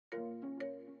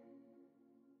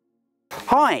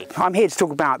Hi, I'm here to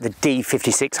talk about the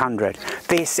D5600.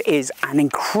 This is an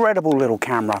incredible little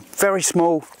camera, very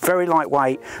small, very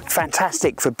lightweight,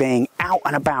 fantastic for being out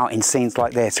and about in scenes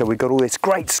like this. So we've got all this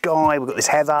great sky, we've got this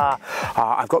heather,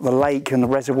 I've got the lake and the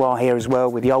reservoir here as well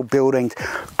with the old buildings.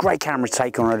 Great camera to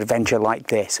take on an adventure like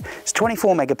this. It's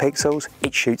 24 megapixels,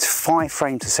 it shoots 5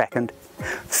 frames a second,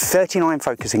 39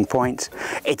 focusing points,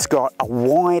 it's got a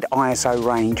wide ISO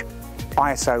range,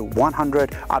 ISO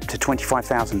 100 up to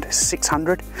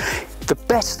 25,600. The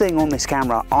best thing on this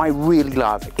camera I really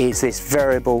love is this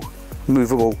variable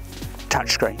movable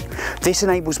touchscreen. This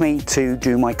enables me to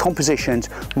do my compositions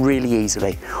really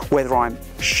easily, whether I'm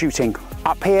shooting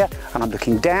up here and I'm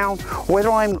looking down, or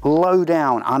whether I'm low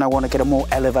down and I want to get a more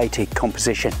elevated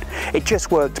composition. It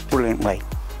just worked brilliantly.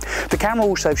 The camera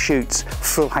also shoots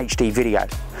full HD video,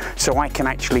 so I can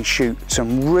actually shoot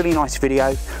some really nice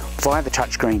video via the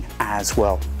touchscreen as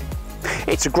well.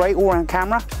 It's a great all-round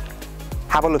camera.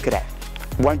 Have a look at it.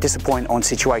 Won't disappoint on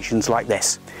situations like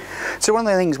this. So one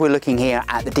of the things we're looking here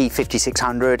at the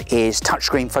D5600 is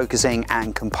touchscreen focusing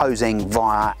and composing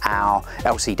via our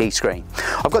LCD screen.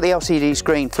 I've got the LCD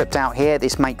screen flipped out here.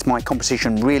 This makes my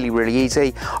composition really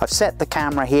easy. I've set the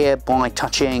camera here by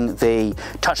touching the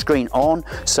touchscreen on,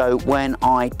 so when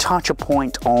I touch a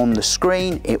point on the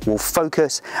screen it will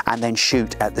focus and then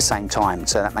shoot at the same time.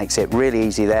 So that makes it really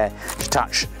easy there to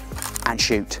touch and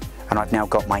shoot, and I've now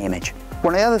got my image.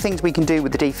 One of the other things we can do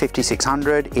with the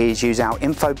D5600 is use our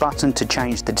info button to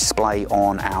change the display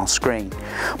on our screen.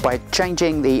 By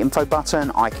changing the info button,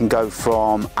 I can go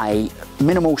from a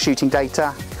minimal shooting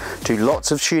data to lots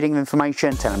of shooting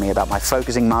information, telling me about my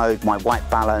focusing mode, my white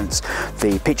balance,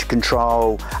 the picture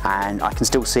control, and I can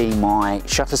still see my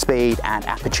shutter speed and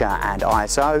aperture and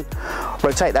ISO.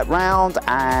 Rotate that round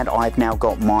and I've now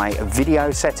got my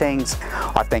video settings.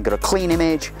 I've then got a clean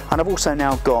image, and I've also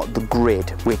now got the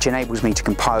grid, which enables me to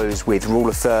compose with rule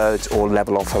of thirds or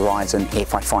level of horizon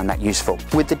if I find that useful.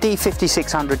 With the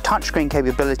D5600 touchscreen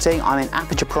capability, I'm in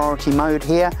Aperture Priority mode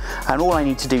here, and all I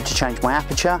need to do to change my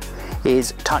aperture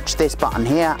is touch this button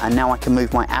here, and now I can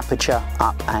move my aperture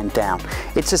up and down.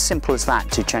 It's as simple as that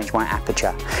to change my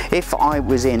aperture. If I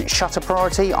was in Shutter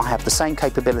Priority, I have the same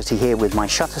capability here with my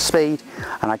shutter speed,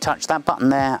 and I touch that button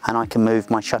there and I can move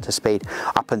my shutter speed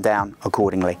up and down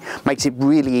accordingly. Makes it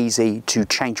really easy to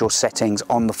change your settings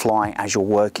on the fly as you're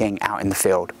working out in the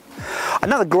field.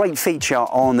 Another great feature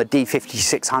on the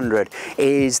D5600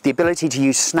 is the ability to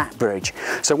use Snapbridge.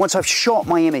 So once I've shot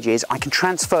my images, I can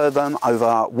transfer them over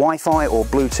Wi-Fi or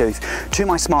Bluetooth to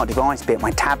my smart device, be it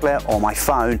my tablet or my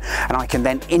phone, and I can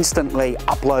then instantly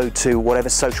upload to whatever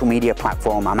social media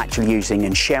platform I'm actually using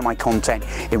and share my content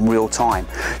in real time.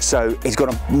 So it's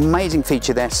got an amazing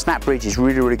feature there. Snapbridge is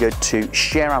really good to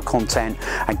share our content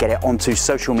and get it onto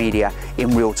social media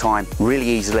in real time really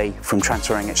easily from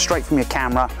transferring it straight from your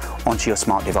camera onto your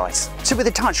smart device. So with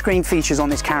the touchscreen features on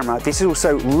this camera, this is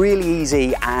also really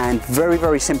easy and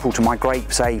very simple to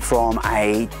migrate, say, from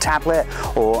a tablet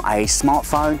or a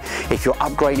smartphone. If you're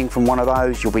upgrading from one of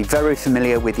those, you'll be very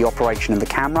familiar with the operation of the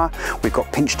camera. We've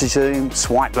got pinch to zoom,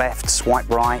 swipe left, swipe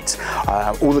right.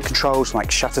 All the controls like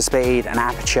shutter speed and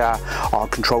aperture are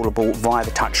controllable via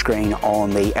the touchscreen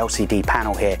on the LCD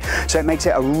panel here. So it makes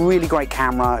it a really great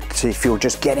camera if you're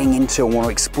just getting into and want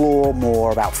to explore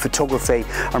more about photography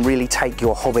and really take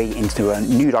your hobby into a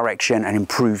new direction and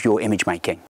improve your image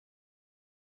making.